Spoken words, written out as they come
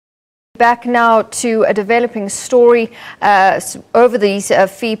Back now to a developing story over these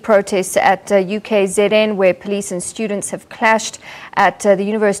fee protests at UKZN, where police and students have clashed at the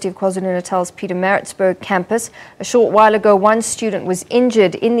University of KwaZulu-Natal's Pietermaritzburg campus. A short while ago, one student was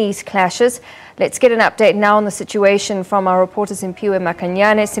injured in these clashes. Let's get an update now on the situation from our reporter Simphiwe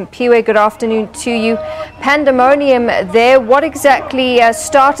Makhanya. Simphiwe, good afternoon to you. Pandemonium there. What exactly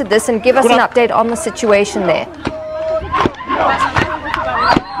started this, and give us an update on the situation there.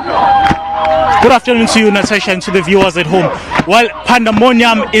 Good afternoon to you, Natasha, and to the viewers at home. Well,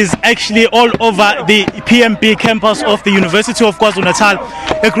 pandemonium is actually all over the PMB campus of the University of KwaZulu-Natal.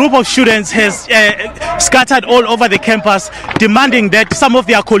 A group of students has scattered all over the campus, demanding that some of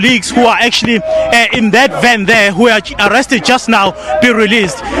their colleagues who are actually in that van there, who are arrested just now, be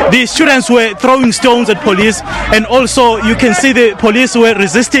released. The students were throwing stones at police, and also you can see the police were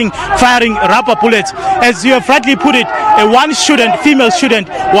resisting firing rubber bullets. As you have rightly put it, one student, female student,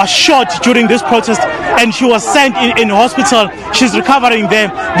 was shot during this protest, and she was sent in hospital. She's recovering there.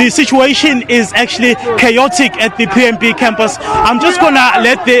 The situation is actually chaotic at the PMB campus. I'm just gonna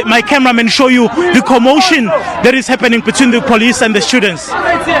let my cameraman show you the commotion that is happening between the police and the students.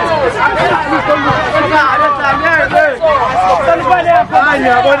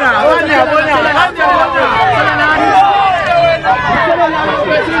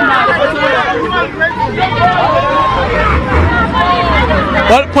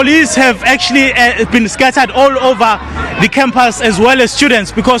 Well, police have actually been scattered all over the campus, as well as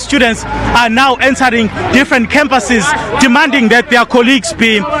students, because students are now entering different campuses demanding that their colleagues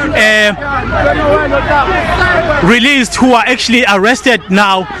be released who are actually arrested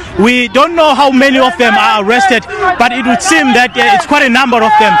now. We don't know how many of them are arrested, but it would seem that it's quite a number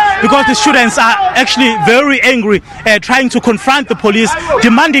of them, because the students are actually very angry, trying to confront the police,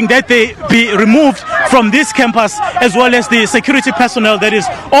 demanding that they be removed from this campus, as well as the security personnel that is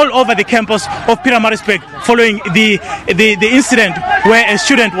all over the campus of Pietermaritzburg, following the incident where a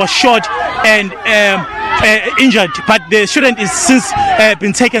student was shot and injured, but the student is since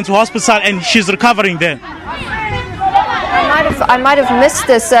been taken to hospital and she's recovering there. I might have missed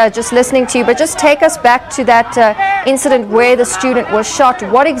this just listening to you, but just take us back to that incident where the student was shot.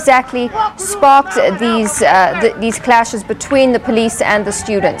 What exactly sparked these clashes between the police and the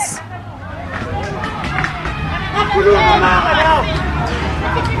students?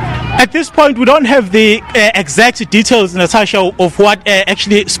 At this point, we don't have the exact details, Natasha, of what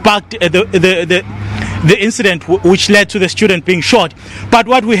actually sparked the incident which led to the student being shot. But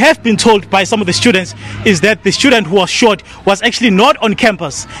what we have been told by some of the students is that the student who was shot was actually not on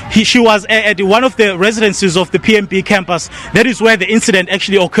campus. She was at one of the residences of the PMB campus. That is where the incident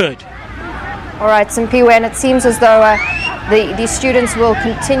actually occurred. All right, Simphiwe, and it seems as though the students will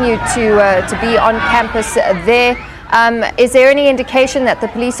continue to be on campus there. Is there any indication that the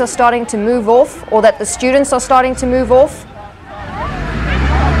police are starting to move off, or that the students are starting to move off?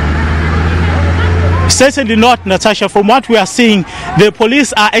 Certainly not, Natasha. From what we are seeing, the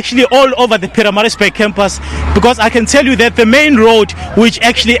police are actually all over the Pietermaritzburg campus, because I can tell you that the main road which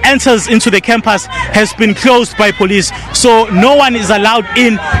actually enters into the campus has been closed by police. So no one is allowed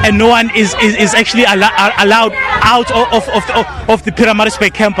in, and no one is actually allowed out of the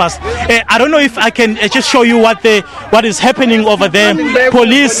Pietermaritzburg campus. I don't know if I can just show you what is happening over there.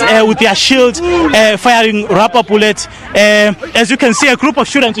 Police with their shields firing rubber bullets. As you can see, a group of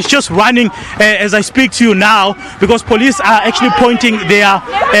students is just running as I speak to you now, because police are actually pointing their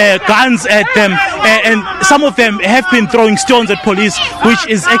guns at them, and some of them have been throwing stones at police, which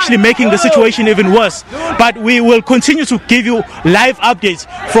is actually making the situation even worse. But we will continue to give you live updates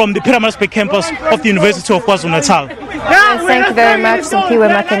from the Pietermaritzburg campus of the University of KwaZulu-Natal. Thank you very much, Simphiwe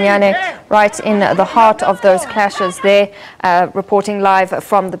Makhanya, right in the heart of those clashes there, reporting live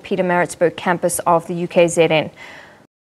from the Pietermaritzburg campus of the UKZN.